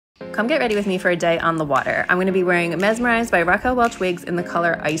Come get ready with me for a day on the water. I'm going to be wearing Mesmerized by Raquel Welch wigs in the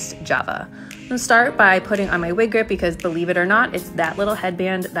color Iced Java. I'm going to start by putting on my wig grip because, believe it or not, it's that little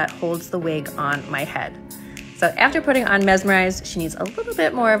headband that holds the wig on my head. So after putting on Mesmerized, she needs a little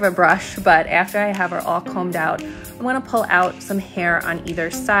bit more of a brush, but after I have her all combed out, I'm going to pull out some hair on either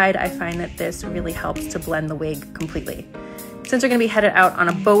side. I find that this really helps to blend the wig completely. Since we're going to be headed out on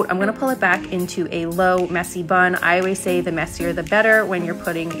a boat, I'm going to pull it back into a low, messy bun. I always say the messier the better when you're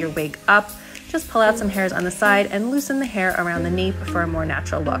putting your wig up. Just pull out some hairs on the side and loosen the hair around the nape for a more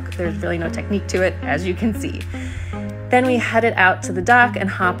natural look. There's really no technique to it, as you can see. Then we headed out to the dock and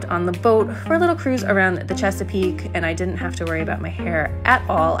hopped on the boat for a little cruise around the Chesapeake, and I didn't have to worry about my hair at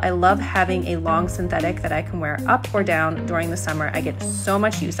all. I love having a long synthetic that I can wear up or down during the summer. I get so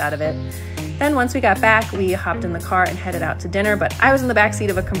much use out of it. Then once we got back, we hopped in the car and headed out to dinner, but I was in the backseat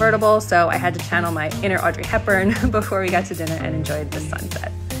of a convertible, so I had to channel my inner Audrey Hepburn before we got to dinner and enjoyed the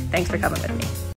sunset. Thanks for coming with me.